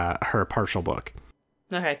her partial book.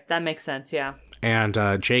 Okay, that makes sense, yeah. And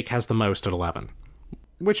Jake has the most at 11,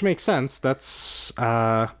 which makes sense. That's...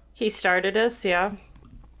 he started us, yeah.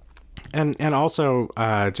 And also,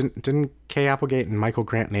 didn't Kay Applegate and Michael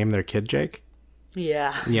Grant name their kid Jake?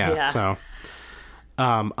 Yeah. So,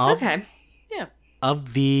 okay, yeah.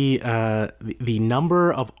 Of the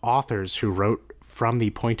number of authors who wrote from the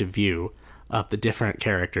point of view of the different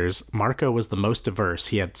characters, Marco was the most diverse.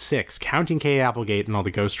 He had 6, counting Kay Applegate and all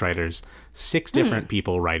the ghostwriters, 6 different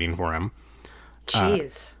people writing for him.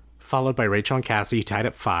 Jeez. Followed by Rachel and Cassie, tied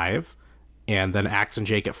at 5, and then Axe and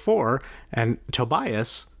Jake at 4, and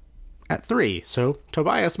Tobias at 3. So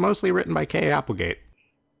Tobias mostly written by Kay Applegate.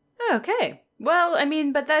 Okay. Well, I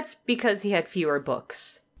mean, but that's because he had fewer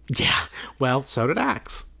books. Yeah. Well, so did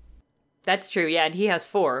Axe. That's true, yeah, and he has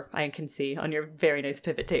 4, I can see, on your very nice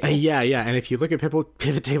pivot table. Yeah, and if you look at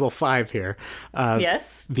pivot table 5 here,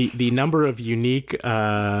 yes, the number of unique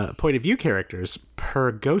point of view characters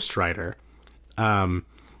per ghostwriter,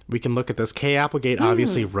 we can look at this. Kay Applegate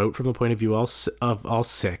obviously wrote from the point of view of all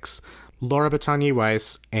 6. Laura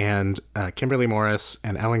Battaglia-Weiss and Kimberly Morris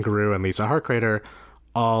and Ellen Guru and Lisa Harcrater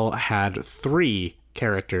all had 3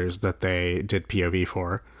 characters that they did POV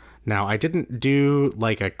for. Now, I didn't do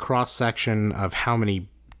like a cross-section of how many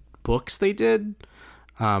books they did,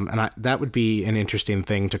 and that would be an interesting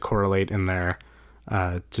thing to correlate in there,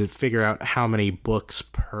 to figure out how many books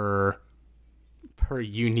per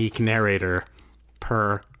unique narrator,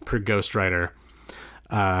 per ghostwriter.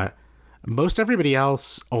 Most everybody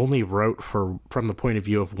else only wrote from the point of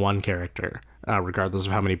view of one character, regardless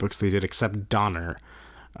of how many books they did, except Donner,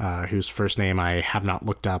 whose first name I have not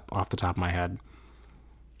looked up off the top of my head.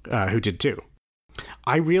 Who did 2.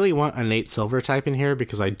 I really want a Nate Silver type in here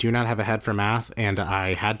because I do not have a head for math, and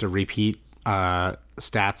I had to repeat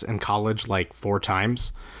stats in college like 4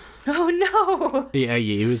 times. Oh no! Yeah,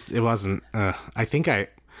 it wasn't. I think I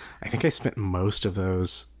spent most of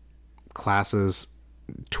those classes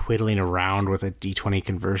twiddling around with a D20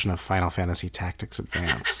 conversion of Final Fantasy Tactics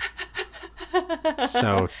Advance.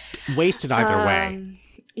 So wasted either way.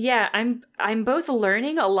 Yeah, I'm both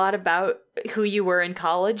learning a lot about who you were in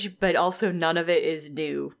college, but also none of it is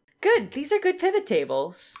new. Good. These are good pivot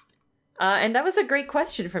tables. And that was a great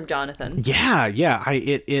question from Jonathan. Yeah.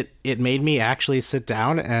 It made me actually sit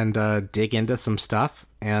down and dig into some stuff,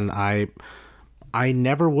 and I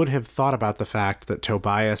never would have thought about the fact that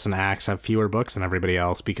Tobias and Axe have fewer books than everybody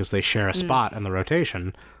else because they share a spot in the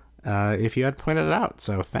rotation. If you had pointed it out,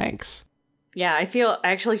 so thanks. Yeah, I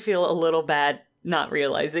actually feel a little bad not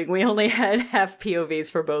realizing we only had half POVs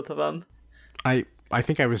for both of them. I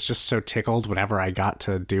think I was just so tickled whenever I got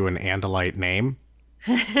to do an Andalite name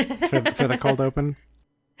for the cold open.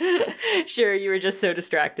 Sure, you were just so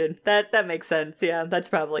distracted. That makes sense. Yeah, that's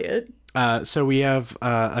probably it. So we have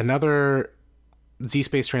another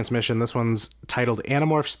Z-Space transmission. This one's titled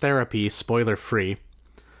Animorphs Therapy, spoiler free,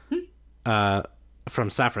 from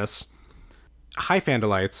Saphras. Hi,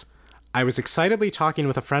 Fandalites. I was excitedly talking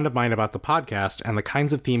with a friend of mine about the podcast and the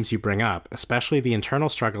kinds of themes you bring up, especially the internal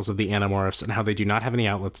struggles of the Animorphs and how they do not have any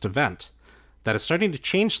outlets to vent. That is starting to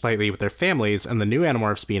change slightly with their families and the new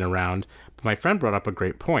Animorphs being around, but my friend brought up a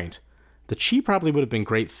great point. The Chee probably would have been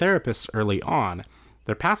great therapists early on.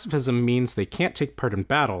 Their pacifism means they can't take part in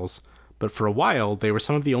battles, but for a while, they were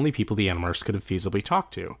some of the only people the Animorphs could have feasibly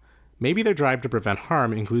talked to. Maybe their drive to prevent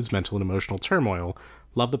harm includes mental and emotional turmoil.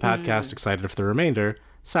 Love the podcast, excited for the remainder.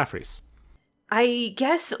 Saphras. I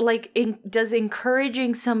guess, does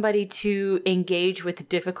encouraging somebody to engage with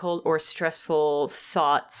difficult or stressful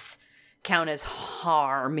thoughts count as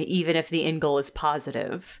harm, even if the end goal is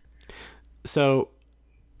positive? So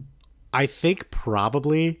I think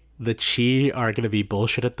probably the Chi are going to be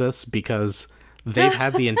bullshit at this because they've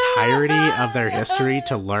had the entirety of their history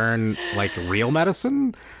to learn like real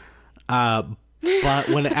medicine. But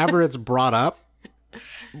whenever it's brought up,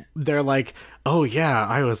 they're like, oh yeah,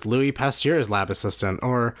 I was Louis Pasteur's lab assistant,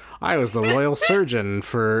 or I was the royal surgeon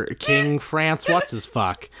for King France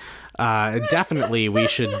what's-his-fuck. Definitely we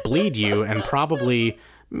should bleed you and probably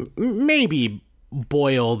maybe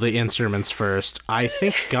boil the instruments first. I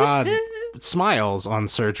think God smiles on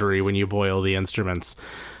surgery when you boil the instruments.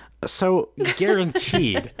 So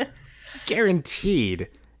guaranteed,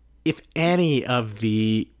 if any of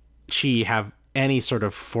the Chi have any sort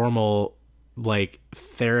of formal like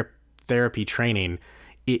therapy training,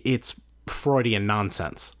 it's Freudian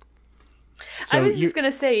nonsense. So I was just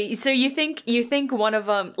gonna say, so you think one of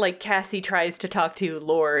them, like Cassie, tries to talk to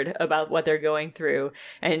Lord about what they're going through,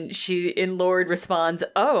 and Lord responds,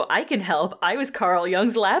 "Oh, I can help. I was Carl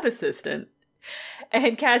Jung's lab assistant."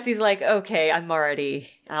 And Cassie's like, "Okay, I'll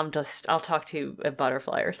talk to a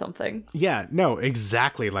butterfly or something." Yeah, no,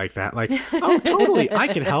 exactly like that. Like, oh, totally, I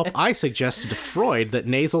can help. I suggested to Freud that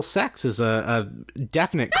nasal sex is a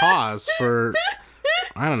definite cause for,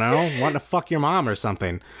 I don't know, wanting to fuck your mom or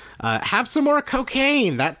something. Have some more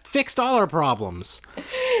cocaine. That fixed all our problems.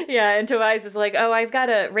 Yeah, and Tobias is like, oh,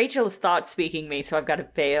 Rachel's thought speaking me, so I've got to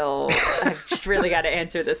bail. I've just really got to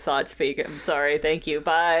answer this thought speak. I'm sorry. Thank you.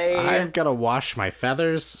 Bye. I've got to wash my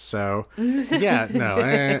feathers. So, yeah, no.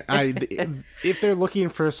 If they're looking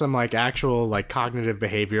for some like actual like cognitive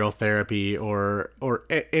behavioral therapy or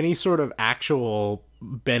any sort of actual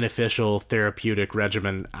beneficial therapeutic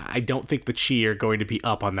regimen, I don't think the Chi are going to be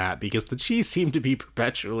up on that, because the Chi seem to be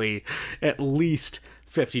perpetually at least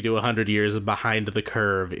 50 to 100 years behind the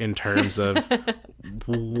curve in terms of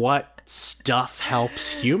what stuff helps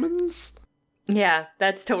humans. Yeah,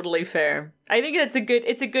 that's totally fair. I think it's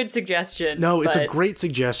a good suggestion. No, it's a great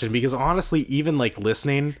suggestion, because honestly, even like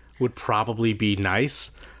listening would probably be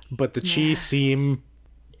nice, but the Chi seem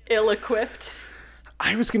ill-equipped.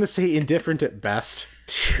 I was going to say indifferent at best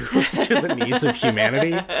to the needs of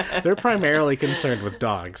humanity. They're primarily concerned with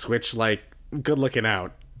dogs, which, like, good looking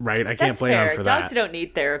out, right? I can't blame them for that. Dogs don't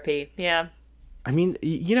need therapy, yeah. I mean,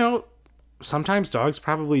 you know, sometimes dogs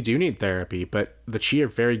probably do need therapy, but the Chi are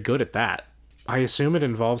very good at that. I assume it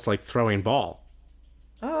involves, like, throwing ball.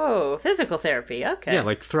 Oh, physical therapy, okay. Yeah,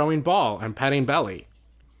 like throwing ball and petting belly.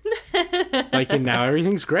 Like, and now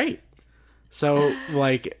everything's great. So,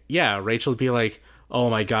 like, yeah, Rachel would be like, oh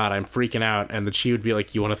my god, I'm freaking out, and the Chi would be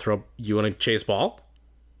like, you want to chase ball?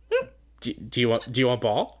 do you want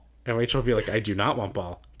ball? And Rachel would be like, I do not want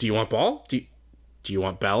ball. Do you want ball? Do you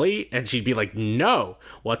want belly? And she'd be like, no,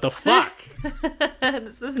 what the fuck?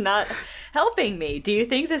 This is not helping me. Do you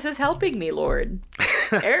think this is helping me, Lord?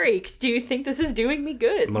 Eric, do you think this is doing me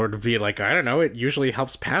good? Lord would be like, I don't know, it usually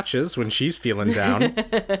helps Patches when she's feeling down.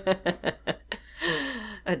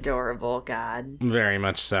 Adorable, God. Very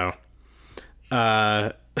much so.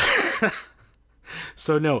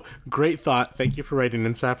 So no, great thought. Thank you for writing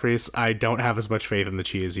in, Saffreeze. I don't have as much faith in the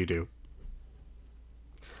Chi as you do.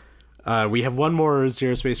 We have one more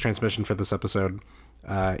Zero Space transmission for this episode,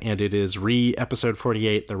 and it is episode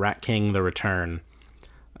 48, The Rat King, The Return,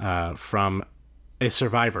 from a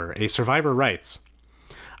survivor. A survivor writes,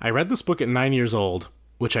 I read this book at 9 years old,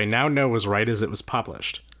 which I now know was right as it was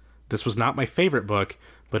published. This was not my favorite book,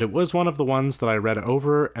 but it was one of the ones that I read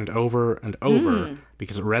over and over and over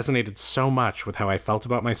because it resonated so much with how I felt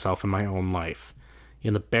about myself and my own life.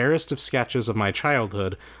 In the barest of sketches of my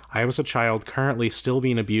childhood, I was a child currently still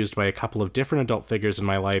being abused by a couple of different adult figures in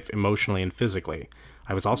my life emotionally and physically.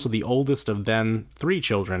 I was also the oldest of then 3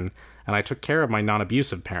 children, and I took care of my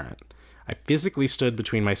non-abusive parent. I physically stood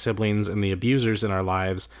between my siblings and the abusers in our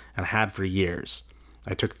lives, and had for years.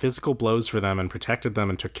 I took physical blows for them and protected them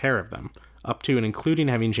and took care of them, up to and including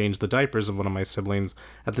having changed the diapers of one of my siblings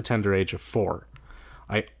at the tender age of 4.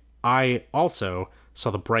 I also saw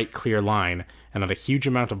the bright, clear line and had a huge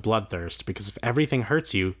amount of bloodthirst, because if everything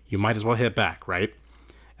hurts you, you might as well hit back, right?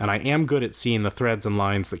 And I am good at seeing the threads and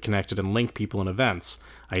lines that connected and linked people and events.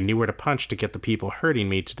 I knew where to punch to get the people hurting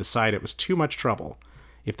me to decide it was too much trouble.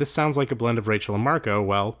 If this sounds like a blend of Rachel and Marco,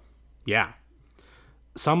 well, yeah.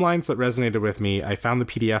 Some lines that resonated with me, I found the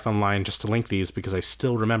PDF online just to link these because I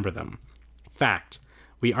still remember them. Fact,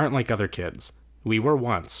 we aren't like other kids. We were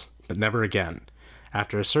once, but never again.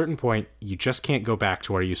 After a certain point, you just can't go back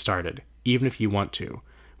to where you started, even if you want to,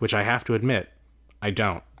 which I have to admit, I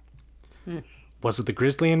don't. Was it the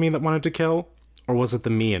grizzly in me that wanted to kill, or was it the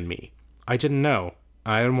me in me? I didn't know.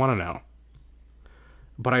 I didn't want to know.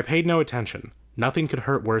 But I paid no attention. Nothing could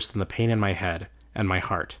hurt worse than the pain in my head and my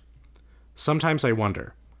heart. Sometimes I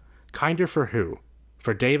wonder, kinder for who?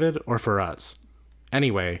 For David or for us?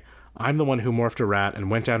 Anyway, I'm the one who morphed a rat and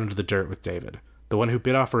went out into the dirt with David, the one who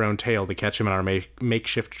bit off her own tail to catch him in our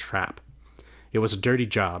makeshift trap. It was a dirty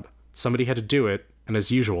job. Somebody had to do it, and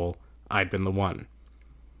as usual, I'd been the one.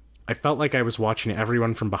 I felt like I was watching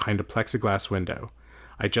everyone from behind a plexiglass window.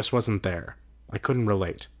 I just wasn't there. I couldn't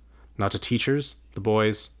relate. Not to teachers, the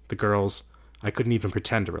boys, the girls. I couldn't even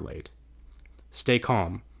pretend to relate. Stay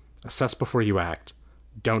calm. Assess before you act.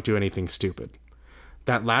 Don't do anything stupid.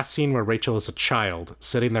 That last scene where Rachel is a child,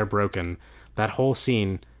 sitting there broken, that whole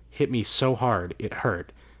scene hit me so hard it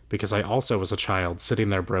hurt, because I also was a child sitting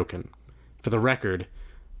there broken. For the record,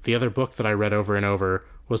 the other book that I read over and over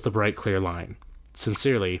was The Bright Clear Line.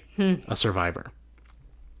 Sincerely, a survivor.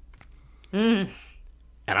 And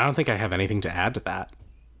I don't think I have anything to add to that.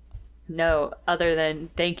 No, other than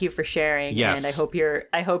thank you for sharing. Yes. And I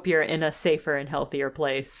hope you're in a safer and healthier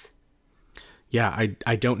place. Yeah,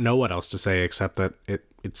 I don't know what else to say except that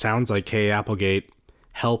it sounds like Kay Applegate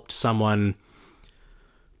helped someone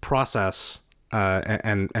process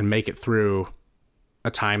and make it through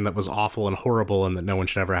a time that was awful and horrible and that no one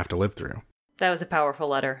should ever have to live through. That was a powerful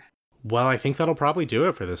letter. Well, I think that'll probably do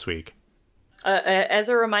it for this week. As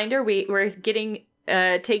a reminder, we're getting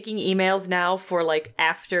taking emails now for like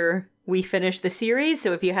after we finish the series.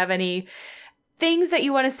 So if you have any things that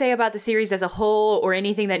you want to say about the series as a whole or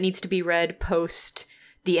anything that needs to be read post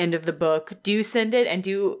the end of the book, do send it and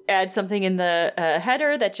do add something in the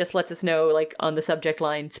header that just lets us know, like on the subject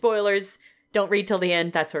line, spoilers, don't read till the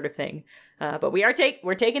end, that sort of thing. But we're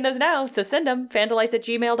taking those now, so send them,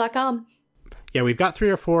 fandalites@gmail.com. Yeah, we've got 3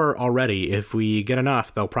 or 4 already. If we get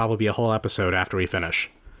enough, there'll probably be a whole episode after we finish.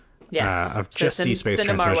 Yes. Of just C-Space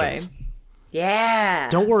transmissions. Yeah.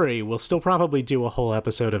 Don't worry, we'll still probably do a whole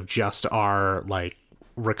episode of just our, like,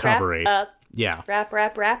 recovery. Wrap up. Yeah. Wrap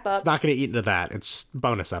up. It's not going to eat into that. It's just a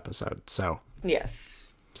bonus episode, so.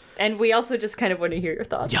 Yes. And we also just kind of want to hear your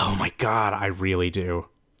thoughts. Oh my god, I really do.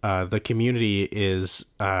 The community is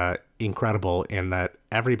incredible in that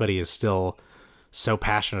everybody is still so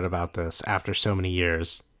passionate about this after so many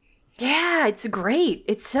years. Yeah, it's great.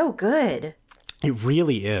 It's so good. It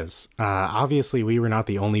really is. Obviously, we were not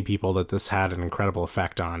the only people that this had an incredible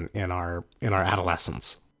effect on in our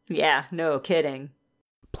adolescence. Yeah, no kidding.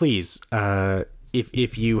 Please,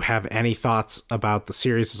 if you have any thoughts about the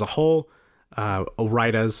series as a whole,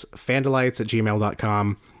 write us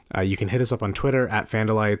fandalites@gmail.com. You can hit us up on Twitter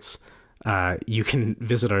 @fandalites. You can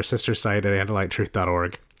visit our sister site at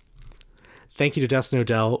andalitetruth.org. Thank you to Dustin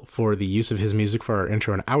Odell for the use of his music for our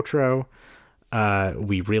intro and outro.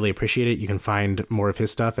 We really appreciate it. You can find more of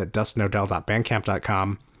his stuff at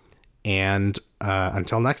dustinodell.bandcamp.com. And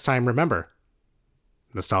until next time, remember,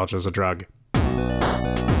 nostalgia is a drug.